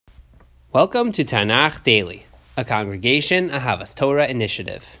Welcome to Tanakh Daily, a Congregation Ahavas Torah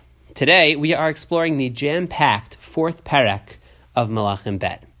initiative. Today, we are exploring the jam-packed fourth parak of Melachim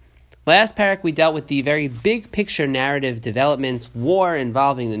Bet. Last parak, we dealt with the very big picture narrative developments, war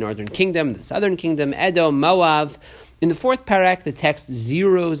involving the northern kingdom, the southern kingdom, Edom, Moab. In the fourth parak, the text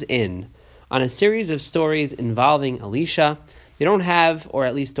zeroes in on a series of stories involving Elisha. They don't have, or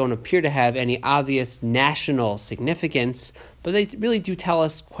at least don't appear to have, any obvious national significance, but they really do tell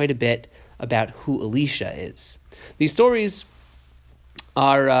us quite a bit about who Elisha is. These stories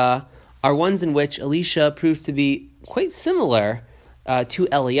are ones in which Elisha proves to be quite similar to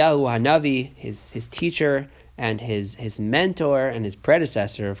Eliyahu Hanavi, his teacher and his mentor and his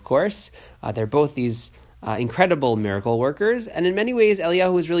predecessor, of course. They're both these incredible miracle workers, and in many ways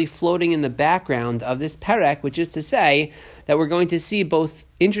Eliyahu is really floating in the background of this parak, which is to say that we're going to see both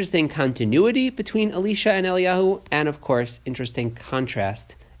interesting continuity between Elisha and Eliyahu, and of course interesting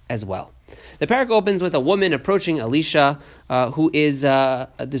contrast as well. The parak opens with a woman approaching Elisha,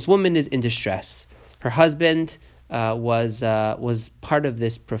 this woman is in distress. Her husband was part of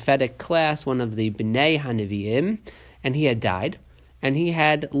this prophetic class, one of the Bnei HaNevi'im, and he had died. And he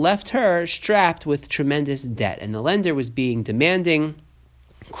had left her strapped with tremendous debt. And the lender was being demanding,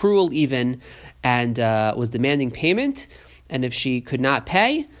 cruel even, and was demanding payment. And if she could not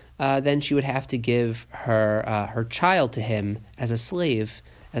pay, then she would have to give her child to him as a slave,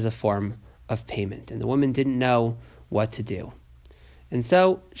 as a form of payment. And the woman didn't know what to do. And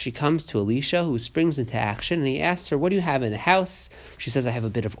so she comes to Elisha, who springs into action, and he asks her, "What do you have in the house?" She says, "I have a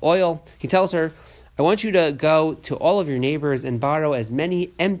bit of oil." He tells her, "I want you to go to all of your neighbors and borrow as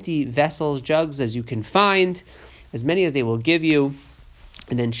many empty vessels, jugs as you can find, as many as they will give you."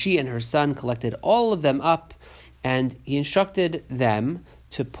 And then she and her son collected all of them up, and he instructed them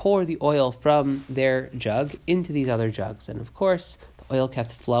to pour the oil from their jug into these other jugs. And of course, the oil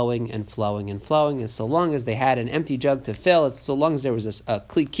kept flowing and flowing and flowing, and so long as they had an empty jug to fill, so long as there was a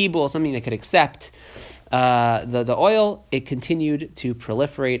kibul, something that could accept the oil, it continued to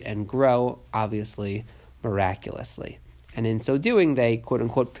proliferate and grow, obviously miraculously. And in so doing, they,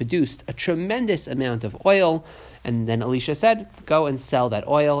 quote-unquote, produced a tremendous amount of oil. And then Elisha said, "Go and sell that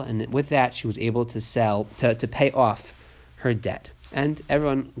oil." And with that, she was able to pay off her debt. And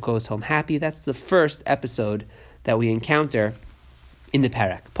everyone goes home happy. That's the first episode that we encounter in the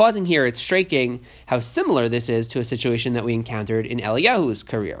parak. Pausing here, it's striking how similar this is to a situation that we encountered in Eliyahu's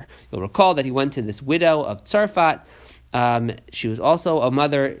career. You'll recall that he went to this widow of Tzarfat. She was also a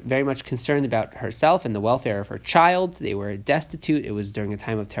mother very much concerned about herself and the welfare of her child. They were destitute. It was during a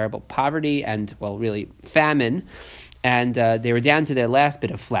time of terrible poverty and, really, famine. And they were down to their last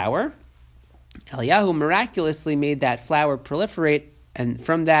bit of flour. Eliyahu miraculously made that flour proliferate, and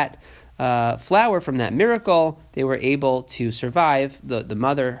from that flour, from that miracle, they were able to survive, the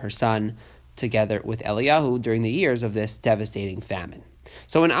mother, her son, together with Eliyahu during the years of this devastating famine.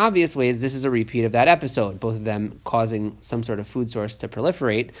 So in obvious ways, this is a repeat of that episode, both of them causing some sort of food source to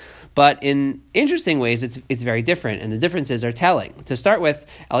proliferate. But in interesting ways, it's very different, and the differences are telling. To start with,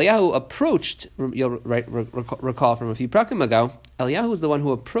 Eliyahu approached, you'll recall from a few prakim ago, Eliyahu is the one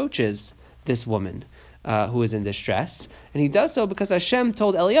who approaches this woman who is in distress, and he does so because Hashem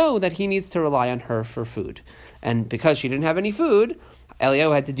told Eliyahu that he needs to rely on her for food. And because she didn't have any food,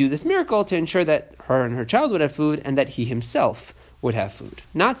 Eliyahu had to do this miracle to ensure that her and her child would have food and that he himself would have food.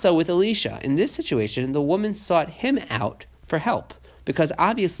 Not so with Elisha. In this situation, the woman sought him out for help because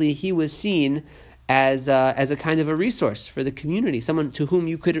obviously he was seen as a kind of a resource for the community, someone to whom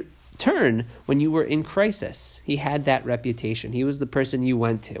you could turn when you were in crisis. He had that reputation. He was the person you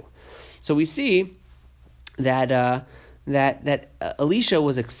went to. So we see that Elisha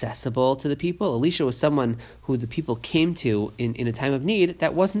was accessible to the people. Elisha was someone who the people came to in a time of need.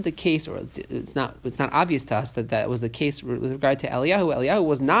 That wasn't the case, or it's not obvious to us that was the case with regard to Eliyahu. Eliyahu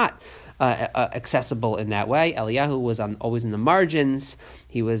was not accessible in that way. Eliyahu was always in the margins.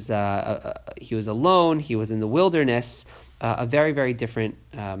 He was alone. He was in the wilderness. A very, very different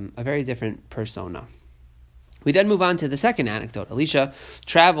persona. We then move on to the second anecdote. Elisha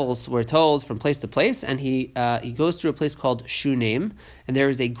travels, we're told, from place to place, and he goes through a place called Shunem, and there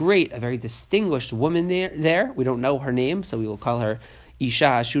is a very distinguished woman there. We don't know her name, so we will call her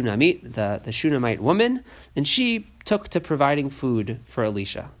Isha Shunamit, the Shunammite woman, and she took to providing food for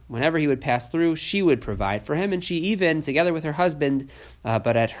Elisha. Whenever he would pass through, she would provide for him, and she even, together with her husband,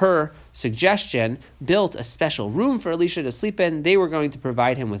 but at her suggestion, built a special room for Elisha to sleep in. They were going to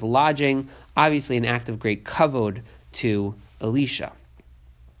provide him with lodging, obviously an act of great kavod to Elisha.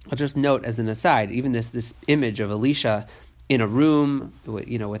 I'll just note as an aside, even this image of Elisha in a room,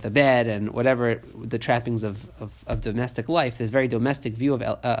 with a bed and whatever the trappings of domestic life, this very domestic view of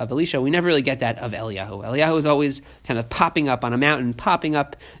Elisha, we never really get that of Eliyahu. Eliyahu is always kind of popping up on a mountain, popping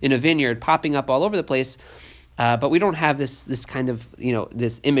up in a vineyard, popping up all over the place. But we don't have this kind of,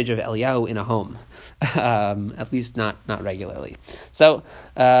 this image of Eliyahu in a home, at least not regularly. So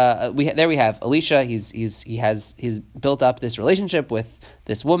we have Elisha. He's built up this relationship with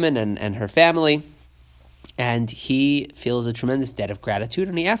this woman and her family, and he feels a tremendous debt of gratitude.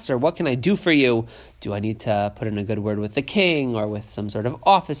 And he asks her, "What can I do for you? Do I need to put in a good word with the king, or with some sort of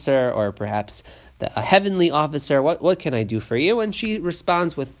officer, or perhaps a heavenly officer? What can I do for you?" And she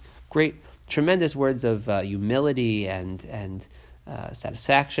responds with tremendous words of humility and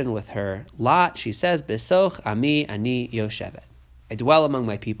satisfaction with her lot. She says, "Besoch ami ani yoshevet." I dwell among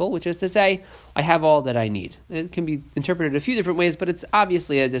my people, which is to say, I have all that I need. It can be interpreted a few different ways, but it's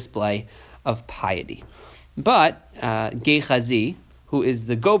obviously a display of piety. But Gehazi, who is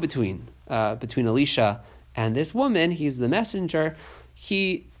the go-between between Elisha and this woman, he's the messenger,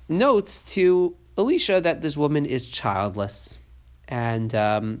 he notes to Elisha that this woman is childless. And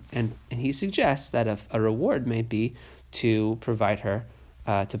he suggests that a reward may be to provide her,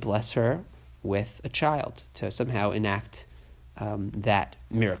 to bless her with a child, to somehow enact that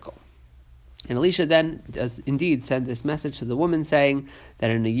miracle. And Elisha then does indeed send this message to the woman, saying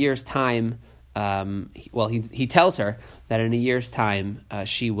that in a year's time, he tells her that in a year's time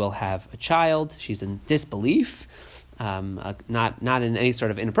she will have a child. She's in disbelief. Not in any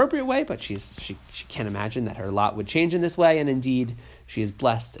sort of inappropriate way, but she can't imagine that her lot would change in this way, and indeed she is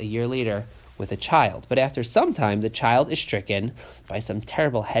blessed a year later with a child. But after some time, the child is stricken by some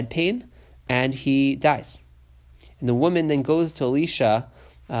terrible head pain, and he dies. And the woman then goes to Elisha,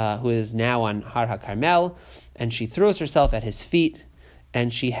 who is now on Har HaKarmel, and she throws herself at his feet,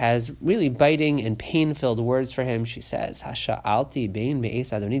 and she has really biting and pain-filled words for him. She says, "Hasha'alti bein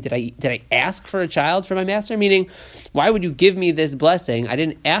me'es Adoni." Did I ask for a child for my master? Meaning, why would you give me this blessing? I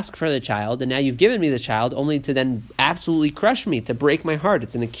didn't ask for the child, and now you've given me the child only to then absolutely crush me, to break my heart.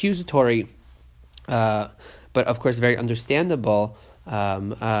 It's an accusatory, but of course very understandable,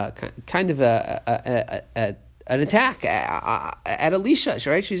 kind of an attack at Elisha,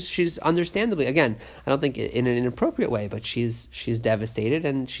 right? She's understandably, again, I don't think in an inappropriate way, but she's devastated,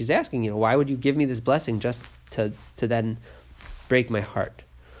 and she's asking, why would you give me this blessing just to then break my heart?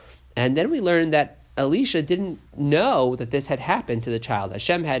 And then we learn that Elisha didn't know that this had happened to the child.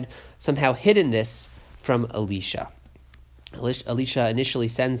 Hashem had somehow hidden this from Elisha. Elisha initially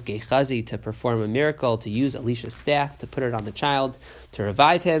sends Gehazi to perform a miracle, to use Elisha's staff to put it on the child to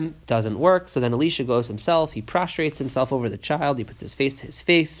revive him. Doesn't work. So then Elisha goes himself. He prostrates himself over the child. He puts his face to his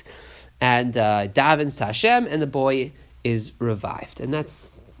face and davens to Hashem, and the boy is revived. And that's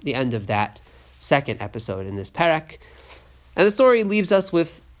the end of that second episode in this parak. And the story leaves us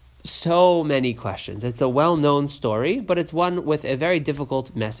with so many questions. It's a well-known story, but it's one with a very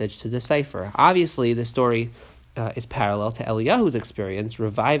difficult message to decipher. Obviously, the story is parallel to Eliyahu's experience,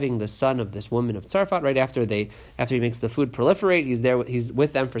 reviving the son of this woman of Tzarfat right after he makes the food proliferate. He's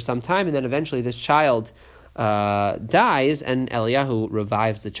with them for some time, and then eventually this child dies, and Eliyahu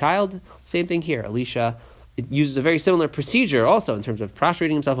revives the child. Same thing here. Elisha uses a very similar procedure also in terms of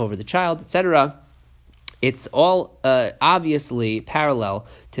prostrating himself over the child, etc. It's all obviously parallel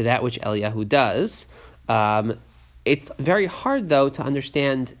to that which Eliyahu does. It's very hard, though, to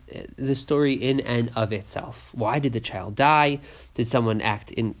understand the story in and of itself. Why did the child die? Did someone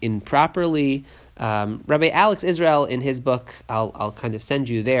act improperly? Rabbi Alex Israel, in his book, I'll kind of send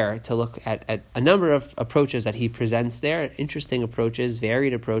you there to look at a number of approaches that he presents there. Interesting approaches,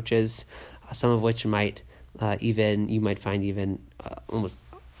 varied approaches, some of which you might find almost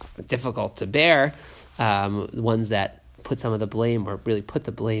difficult to bear. Ones that put some of the blame, or really put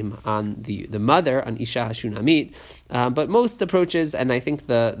the blame on the mother, on Isha Hashunamit. But most approaches, and I think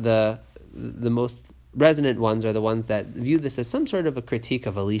the most resonant ones, are the ones that view this as some sort of a critique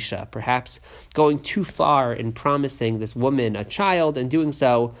of Elisha, perhaps going too far in promising this woman a child and doing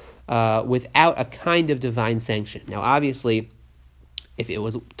so without a kind of divine sanction. Now, obviously, if it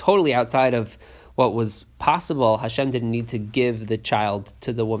was totally outside of what was possible, Hashem didn't need to give the child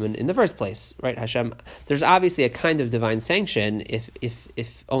to the woman in the first place, right? There's obviously a kind of divine sanction,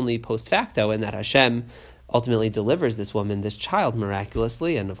 if only post facto, in that Hashem ultimately delivers this woman this child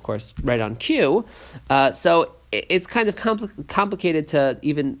miraculously, and of course right on cue. So it's kind of complicated to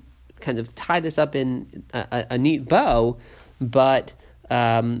even kind of tie this up in a neat bow, but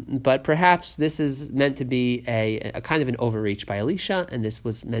perhaps this is meant to be a kind of an overreach by Elisha, and this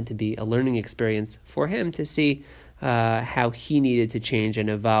was meant to be a learning experience for him to see how he needed to change and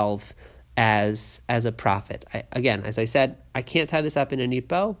evolve as a prophet. Again, as I said, I can't tie this up in a neat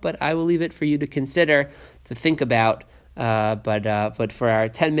bow, but I will leave it for you to consider, to think about. But for our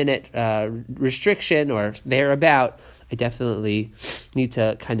 10-minute restriction or thereabout, I definitely need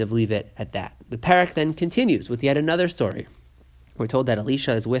to kind of leave it at that. The parak then continues with yet another story. We're told that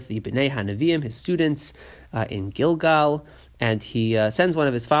Elisha is with the Bnei HaNeviim, his students, in Gilgal, and he sends one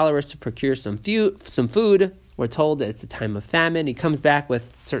of his followers to procure some food. We're told that it's a time of famine. He comes back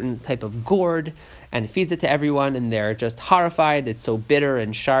with certain type of gourd and feeds it to everyone, and they're just horrified. It's so bitter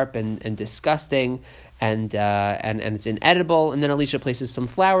and sharp and disgusting, and it's inedible. And then Elisha places some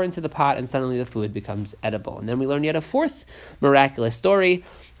flour into the pot, and suddenly the food becomes edible. And then we learn yet a fourth miraculous story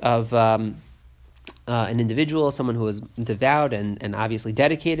of an individual, someone who was devout and obviously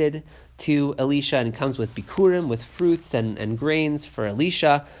dedicated to Elisha, and comes with bikurim, with fruits and grains for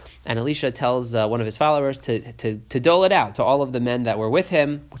Elisha. And Elisha tells one of his followers to dole it out to all of the men that were with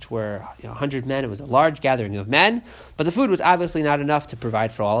him, which were 100 men. It was a large gathering of men, but the food was obviously not enough to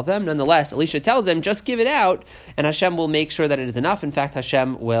provide for all of them. Nonetheless, Elisha tells him, just give it out, and Hashem will make sure that it is enough. In fact,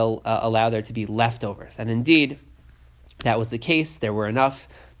 Hashem will allow there to be leftovers. And indeed, that was the case. There were enough.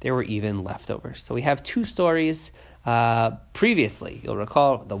 There were even leftovers. So we have two stories previously. You'll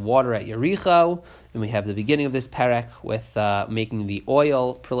recall the water at Yericho, and we have the beginning of this parak with making the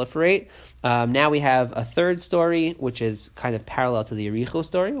oil proliferate. Now we have a third story, which is kind of parallel to the Yericho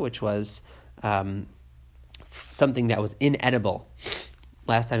story, which was something that was inedible.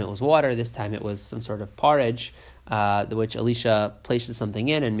 Last time it was water, this time it was some sort of porridge, which Elisha places something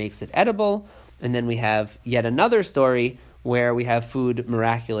in and makes it edible. And then we have yet another story where we have food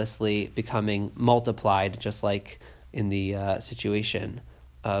miraculously becoming multiplied, just like in the situation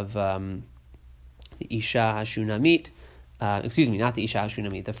of the Isha HaShunamit. Not the Isha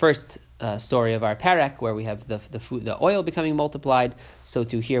HaShunamit. The first story of our parak, where we have the food, the oil becoming multiplied. So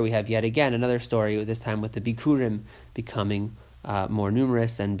too here we have yet again another story, this time with the bikurim becoming more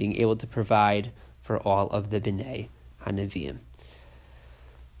numerous and being able to provide for all of the Bnei HaNeviim.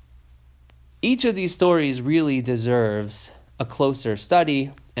 Each of these stories really deserves a closer study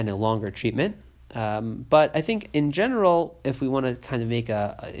and a longer treatment. But I think in general, if we want to kind of make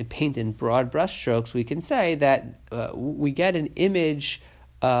a paint in broad brushstrokes, we can say that we get an image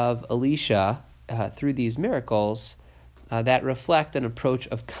of Elisha through these miracles that reflect an approach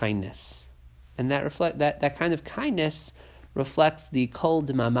of kindness. And that kind of kindness reflects the kol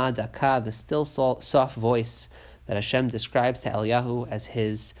d'mama daka, the still soft voice that Hashem describes to Eliyahu as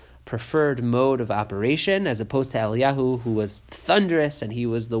his preferred mode of operation, as opposed to Eliyahu, who was thunderous and he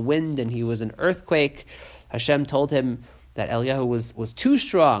was the wind and he was an earthquake. Hashem told him that Eliyahu was too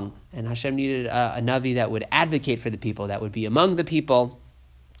strong, and Hashem needed a Navi that would advocate for the people, that would be among the people,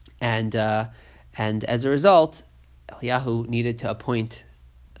 and as a result, Eliyahu needed to appoint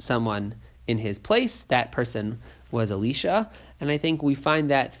someone in his place. That person was Elisha. And I think we find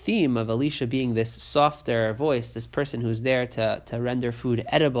that theme of Elisha being this softer voice, this person who's there to render food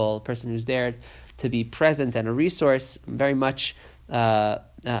edible, a person who's there to be present and a resource, very much a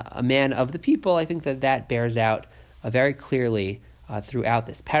man of the people. I think that bears out very clearly throughout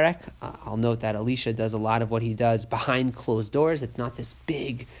this parak. I'll note that Elisha does a lot of what he does behind closed doors. It's not this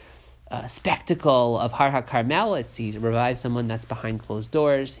big spectacle of Har HaKarmel. He revives someone that's behind closed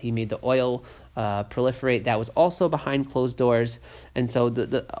doors. He made the oil proliferate. That was also behind closed doors. And so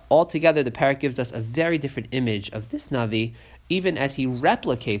altogether, the parak gives us a very different image of this Navi, even as he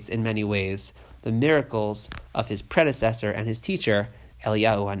replicates in many ways the miracles of his predecessor and his teacher,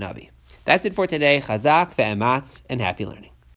 Eliyahu HaNavi. That's it for today. Chazak ve'ematz, and happy learning.